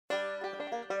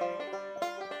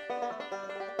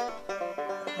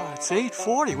It's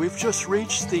 8:40. We've just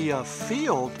reached the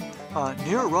field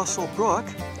near Russell Brook.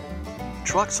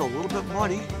 Truck's a little bit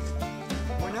muddy.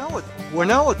 We're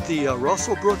now at the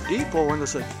Russell Brook Depot, and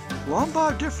there's a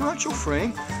Lombard differential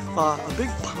frame, a big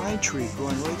pine tree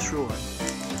going right through it.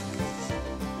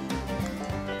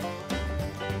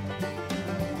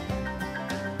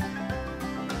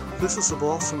 This is the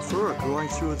balsam fir growing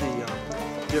through the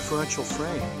differential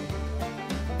frame.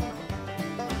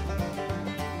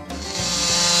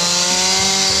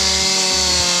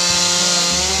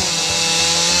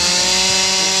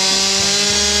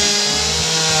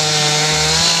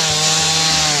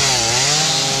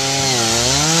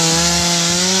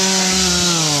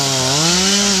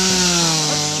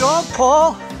 Nice job,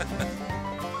 Paul.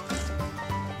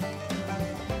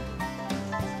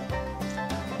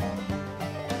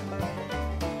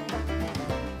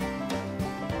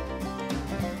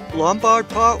 Lombard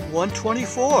part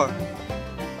 124.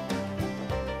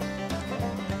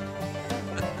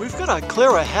 We've got to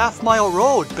clear a half-mile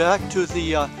road back to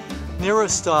the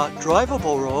nearest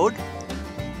drivable road,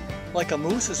 like a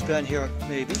moose has been here,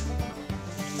 maybe.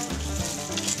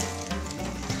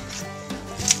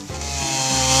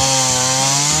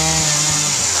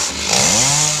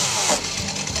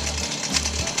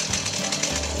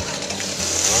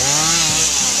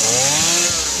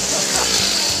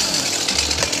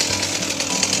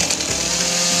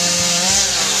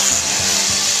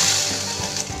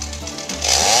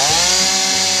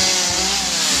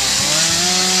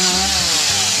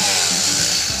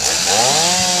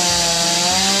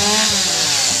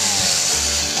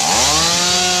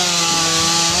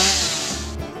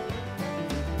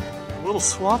 A little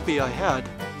swampy ahead.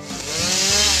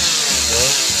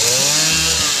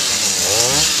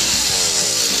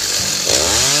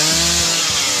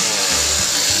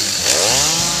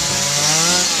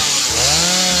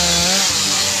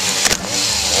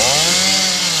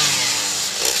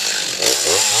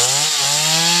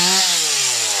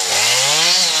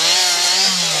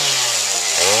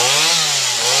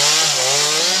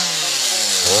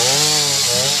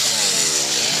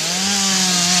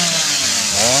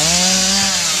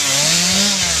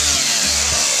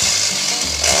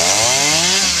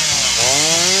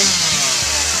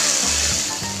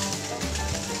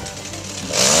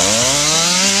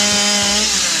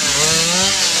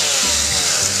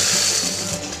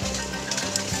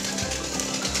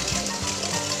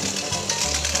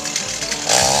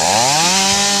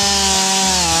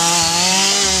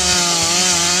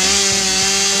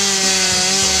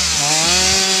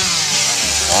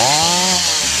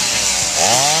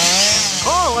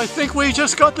 I think we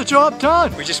just got the job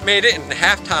done. We just made it in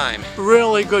half time.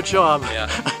 Really good job. Yeah,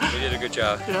 we did a good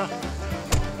job. Yeah.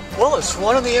 Well, it's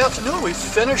 1 in the afternoon. We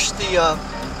finished the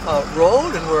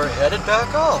road and we're headed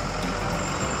back out.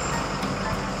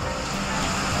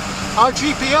 Our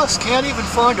GPS can't even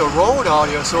find a road out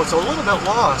here, so it's a little bit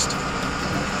lost.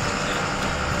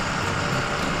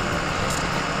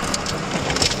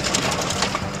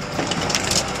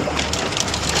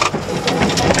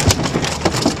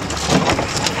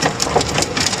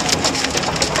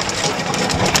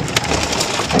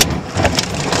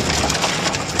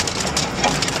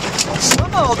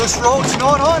 Somehow this road's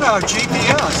not on our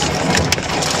GPS.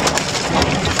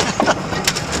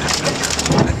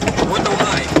 Wonder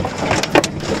why.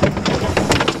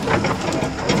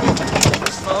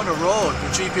 Just found a road. The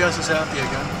GPS is happy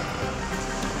again.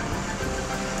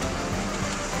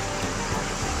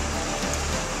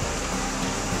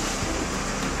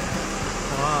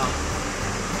 Wow.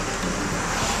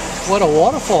 What a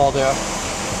waterfall there.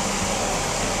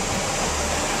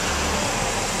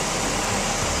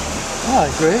 My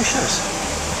gracious.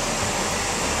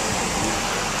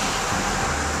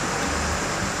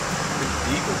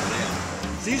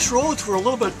 These roads were a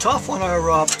little bit tough on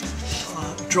our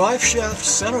drive shaft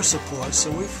center support, so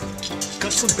we've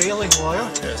got some baling wire. I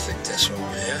think this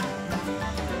over here.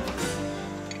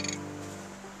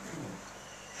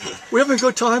 We having a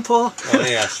good time, Paul? Oh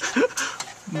yes.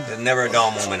 There's never a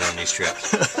dull moment on these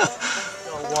trips.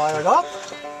 Wired up,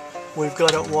 we've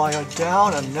got it wired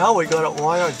down, and now we got it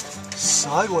wired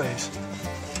sideways.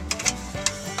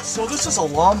 So this is a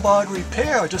Lombard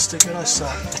repair just to get us,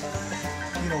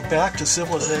 back to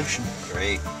civilization.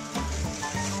 Great.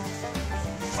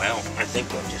 Well, I think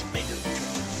we'll just make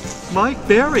it. Mike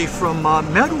Berry from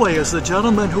Medway is the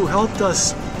gentleman who helped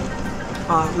us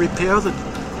repair the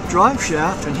drive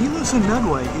shaft, and he lives in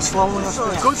Medway. He's following us.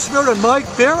 Good spirited Mike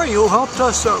Berry who helped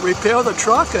us repair the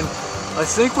truck, and I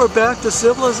think we're back to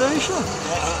civilization.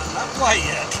 Not quite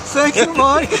yet. Thank you,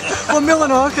 Mike. We're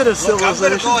Millinocket of civilization. I'm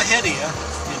going to go ahead of you.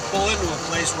 pull into a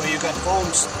place where you got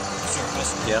phone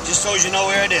service. Yeah. Just so you know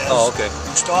where it is. Oh, okay.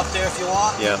 You stop there if you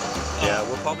want. Yeah. Yeah,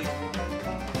 we'll probably...